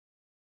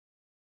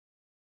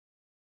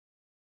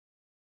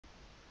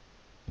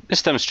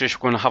this demonstration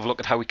we're going to have a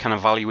look at how we can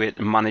evaluate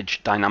and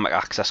manage dynamic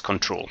access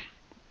control.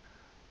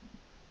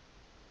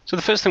 So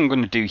the first thing we're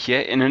going to do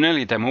here, in an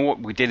earlier demo, what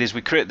we did is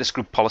we created this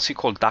group policy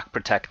called DAC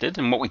protected,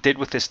 and what we did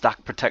with this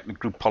DAC protected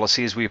group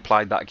policy is we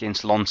applied that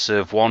against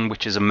LonServe1,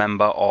 which is a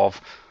member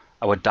of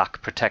our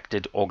DAC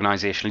protected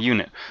organizational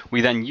unit.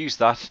 We then used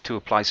that to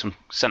apply some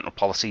central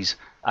policies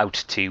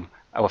out to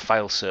our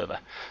file server.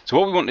 So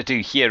what we want to do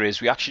here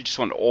is we actually just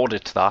want to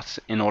audit that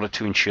in order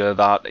to ensure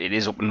that it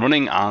is up and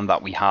running and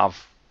that we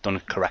have done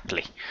it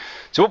correctly.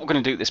 So what we're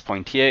going to do at this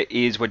point here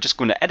is we're just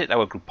going to edit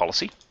our group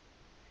policy.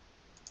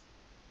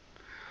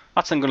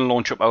 That's then going to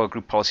launch up our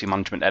group policy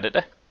management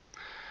editor.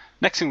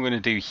 Next thing we're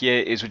going to do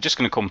here is we're just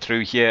going to come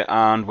through here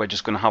and we're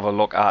just going to have a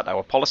look at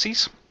our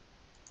policies.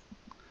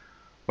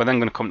 We're then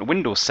going to come to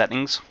Windows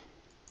settings.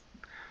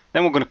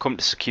 Then we're going to come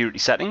to security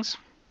settings.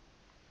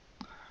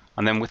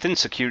 And then within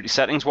security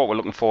settings, what we're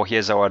looking for here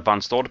is our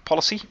advanced audit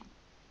policy.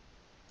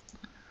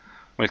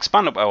 We'll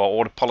expand up our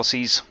audit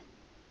policies.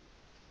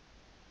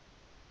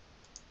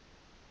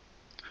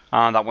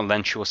 And that will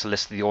then show us a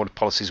list of the audit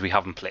policies we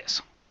have in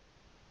place.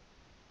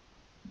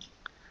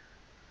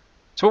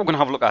 So what we're going to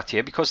have a look at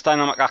here, because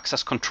dynamic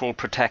access control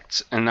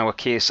protects, in our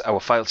case, our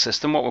file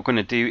system, what we're going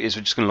to do is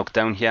we're just going to look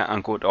down here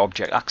and go to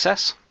object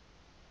access.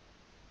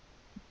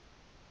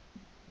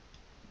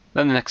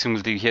 Then the next thing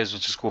we'll do here is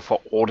we'll just go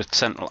for audit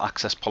central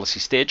access policy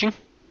staging.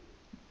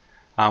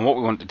 And what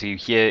we want to do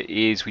here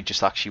is we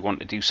just actually want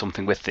to do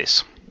something with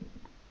this.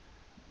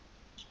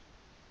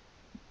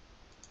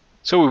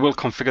 So we will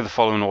configure the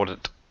following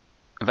audit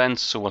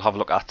events. So we'll have a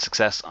look at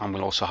success and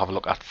we'll also have a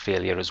look at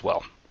failure as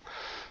well.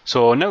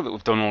 So now that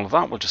we've done all of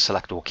that, we'll just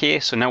select OK.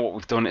 So now what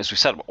we've done is we've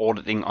set up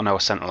auditing on our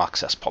central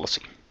access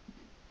policy.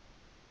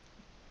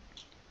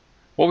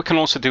 What we can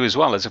also do as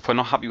well is if we're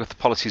not happy with the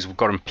policies we've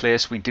got in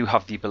place, we do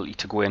have the ability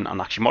to go in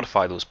and actually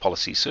modify those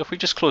policies. So if we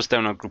just close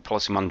down our group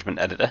policy management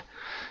editor,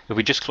 if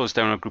we just close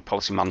down our group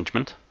policy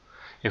management,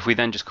 if we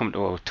then just come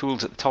to our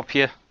tools at the top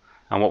here,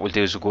 and what we'll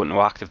do is we'll go into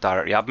our Active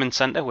Directory Admin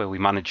Center where we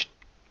manage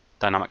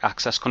dynamic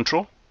access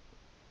control.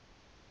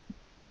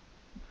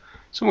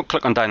 So we'll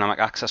click on dynamic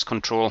access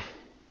control.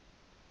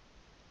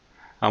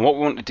 And what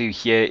we want to do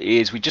here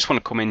is we just want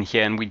to come in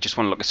here and we just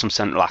want to look at some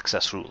central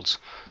access rules.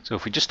 So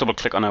if we just double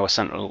click on our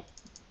central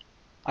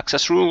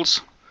access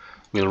rules,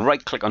 we'll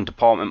right click on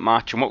department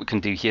match, and what we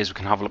can do here is we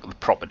can have a look at the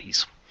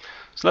properties.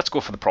 So let's go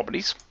for the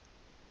properties.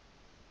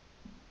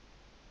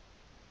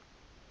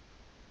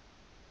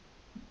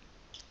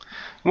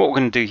 And what we're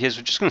going to do here is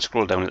we're just going to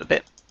scroll down a little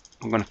bit.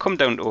 We're going to come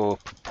down to our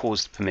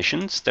proposed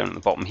permissions down at the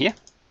bottom here.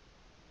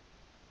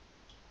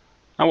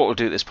 And what we'll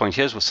do at this point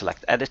here is we'll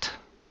select edit.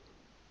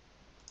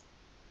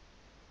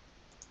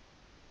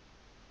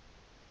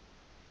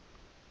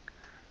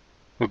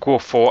 We'll go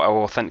for our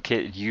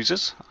authenticated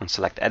users and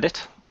select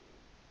edit.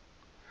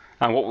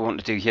 And what we want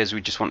to do here is we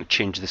just want to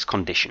change this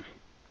condition.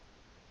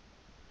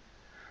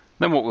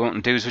 Then what we want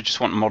to do is we just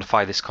want to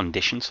modify this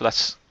condition. So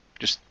let's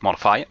just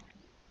modify it.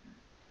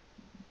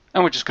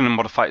 And we're just going to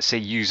modify it to say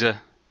user,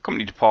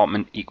 company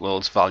department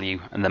equals value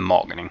and then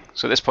marketing.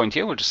 So at this point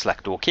here we'll just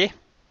select OK.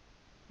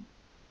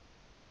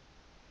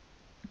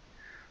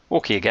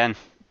 OK again.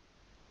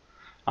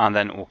 And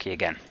then OK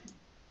again.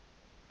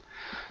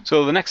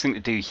 So the next thing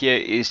to do here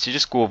is to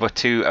just go over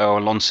to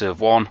our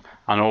LonServe1,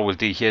 and all we'll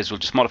do here is we'll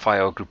just modify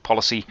our group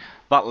policy.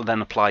 That will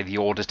then apply the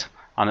audit,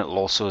 and it will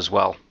also as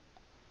well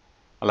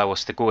allow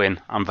us to go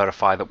in and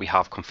verify that we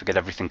have configured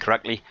everything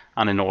correctly,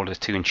 and in order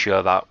to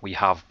ensure that we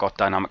have got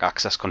dynamic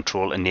access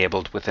control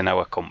enabled within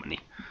our company.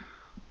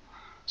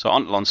 So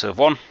on to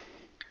LonServe1,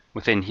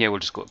 within here we'll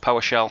just go to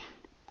PowerShell,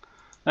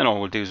 then all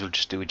we'll do is we'll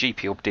just do a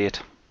GP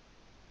update,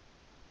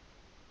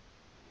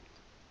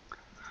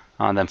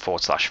 and then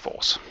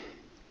 /force.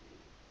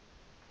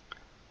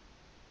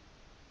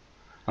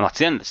 And that's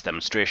the end of this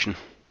demonstration.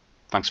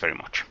 Thanks very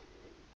much.